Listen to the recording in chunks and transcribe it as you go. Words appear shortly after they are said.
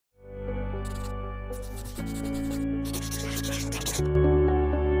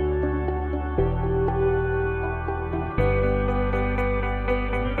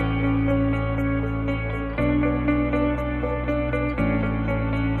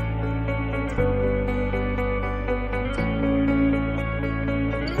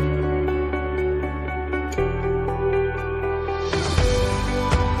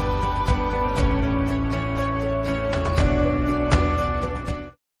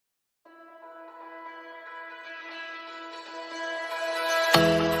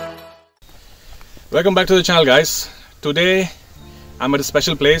Welcome back to the channel, guys. Today I'm at a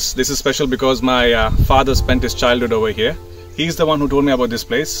special place. This is special because my father spent his childhood over here. He's the one who told me about this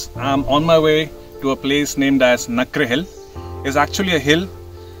place. I'm on my way to a place named as Nakre Hill. It's actually a hill.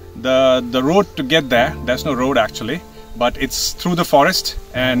 The road to get there, there's no road actually, but it's through the forest,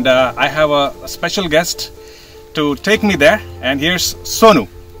 and I have a special guest to take me there, and here's Sonu.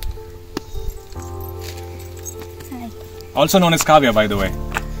 Hi. Also known as Kavya, by the way.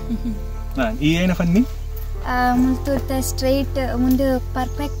 Straight munde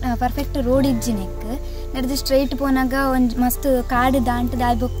perfect road ijjinek nadu straight ponaga onj mast kaadu daantida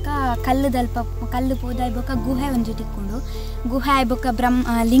aybokka kallu poda aybokka guhe onji tikkundu guhe aybokka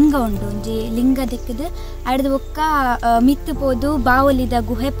linga undu onji linga dikkide addu bokka mittu podu bavolida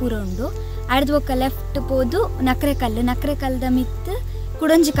guhe pura undu addu bokka left podu nakre kallda mittu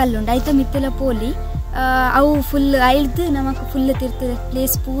kudonji kallu undu aitha mittula poli avu full aildu namak full tirthe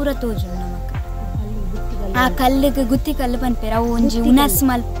place pura toju namak ಆ ಕಲ್ಲಿಗೆ ಗುತ್ತಿ ಕಲ್ಲು ಪನ್ಪೇರ ಅವು ಒಂಜಿ ಉನಸ್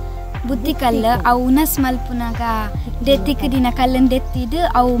ಮಲ್ ಬುದ್ಧಿ ಕಲ್ಲು ಆ ಉನಸ್ ಮಲ್ಪುನಾಗ ದೆತ್ತಿಕ್ಕಿನ ಕಲ್ಲನ್ನು ದೆತ್ತಿದ್ದು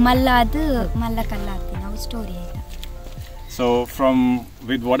ಅವು ಮಲ್ಲಾದು ಮಲ್ಲ ಕಲ್ಲಾಗ್ತೀನಿ ಅವು ಸ್ಟೋರಿ ಆಯ್ತಾ. So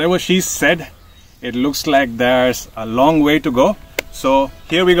with whatever she said, it looks like there's a long way to go. So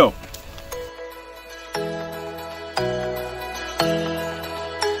here we go.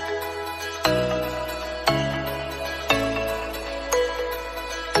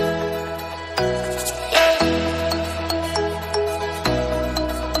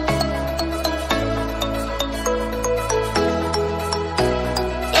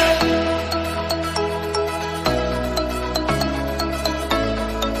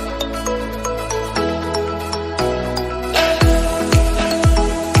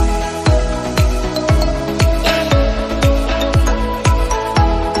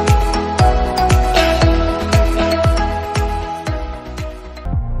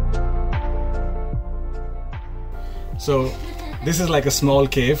 So this is like a small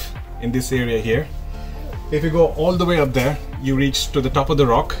cave in this area here. If you go all the way up there, you reach to the top of the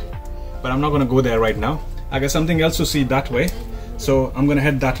rock, but I'm not going to go there right now. I got something else to see that way, so I'm going to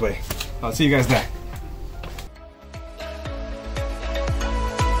head that way. I'll see you guys there.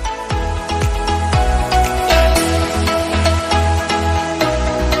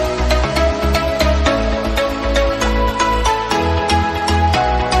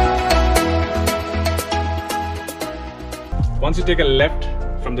 Once you take a left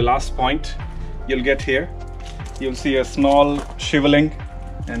from the last point, you'll get here. You'll see a small shivling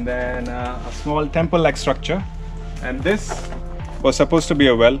and then a small temple-like structure. And this was supposed to be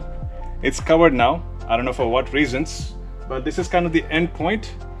a well. It's covered now. I don't know for what reasons, but this is kind of the end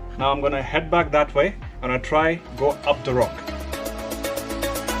point. Now I'm gonna head back that way. I'm gonna try go up the rock.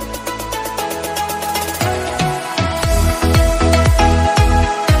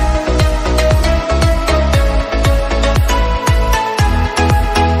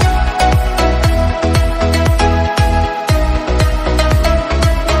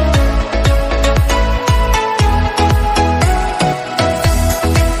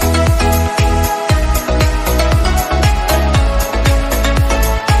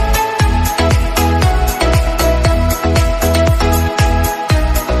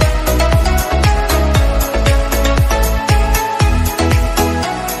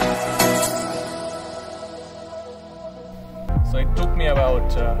 So it took me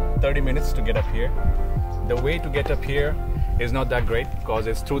about 30 minutes to get up here. The way to get up here is not that great because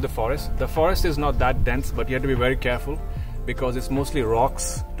it's through the forest. The forest is not that dense, but you have to be very careful because it's mostly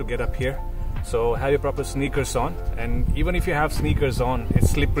rocks to get up here. So have your proper sneakers on, and even if you have sneakers on, it's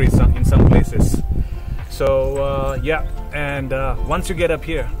slippery in some places. So yeah, and once you get up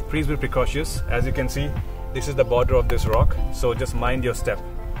here, please be precautious. As you can see, this is the border of this rock, so just mind your step.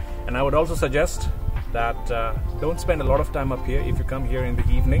 And I would also suggest that don't spend a lot of time up here. If you come here in the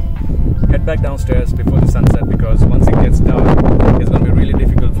evening, head back downstairs before the sunset, because once it gets dark, it's going to be really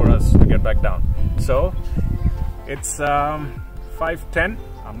difficult for us to get back down. So it's 5:10.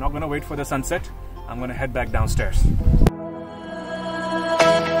 I'm not going to wait for the sunset. I'm going to head back downstairs.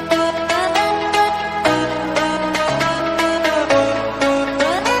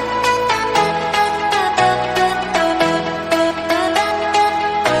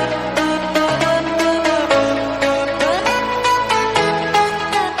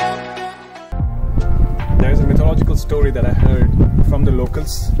 Story that I heard from the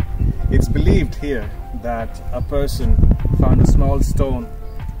locals. It's believed here that a person found a small stone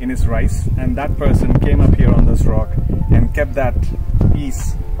in his rice, and that person came up here on this rock and kept that piece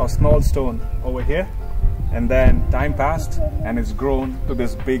of small stone over here, and then time passed and it's grown to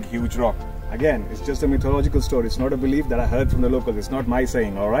this big huge rock. Again, it's just a mythological story. It's not a belief that I heard from the locals. It's not my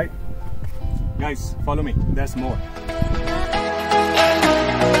saying, all right? Guys, follow me. There's more.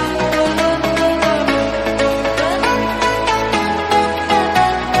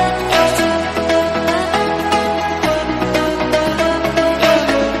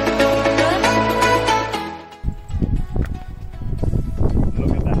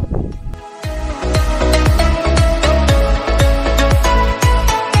 Look at that.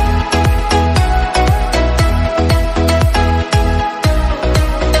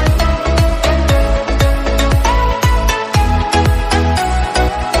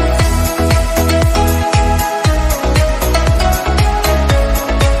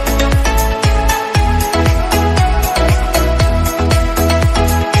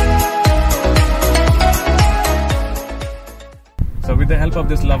 So with the help of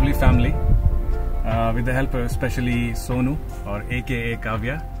this lovely family, with the help of especially Sonu or aka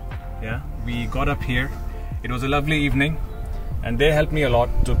Kavya, yeah, we got up here. It was a lovely evening and they helped me a lot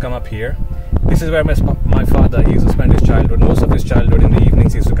to come up here. This is where my father, he used to spend his childhood. Most of his childhood in the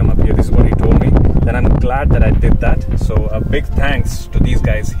evenings he used to come up here. This is what he told me. And I'm glad that I did that. So a big thanks to these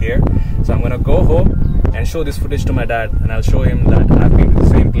guys here. So I'm gonna go home and show this footage to my dad and I'll show him that I've been to the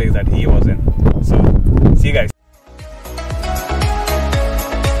same place that he was in. So see you guys.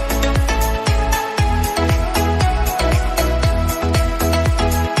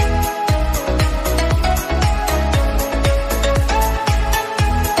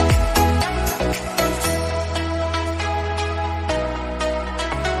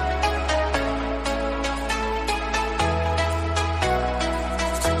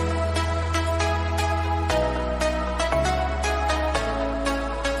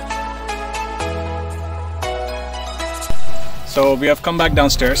 So we have come back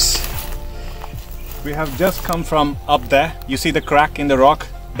downstairs. We have just come from up there. You see the crack in the rock?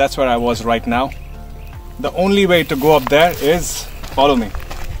 That's where I was right now. The only way to go up there is follow me.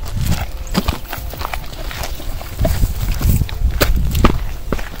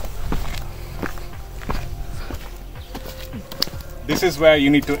 This is where you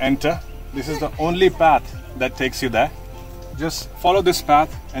need to enter. This is the only path that takes you there. Just follow this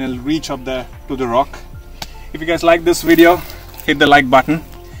path and it'll reach up there to the rock. If you guys like this video, hit the like button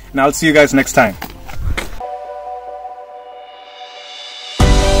and I'll see you guys next time.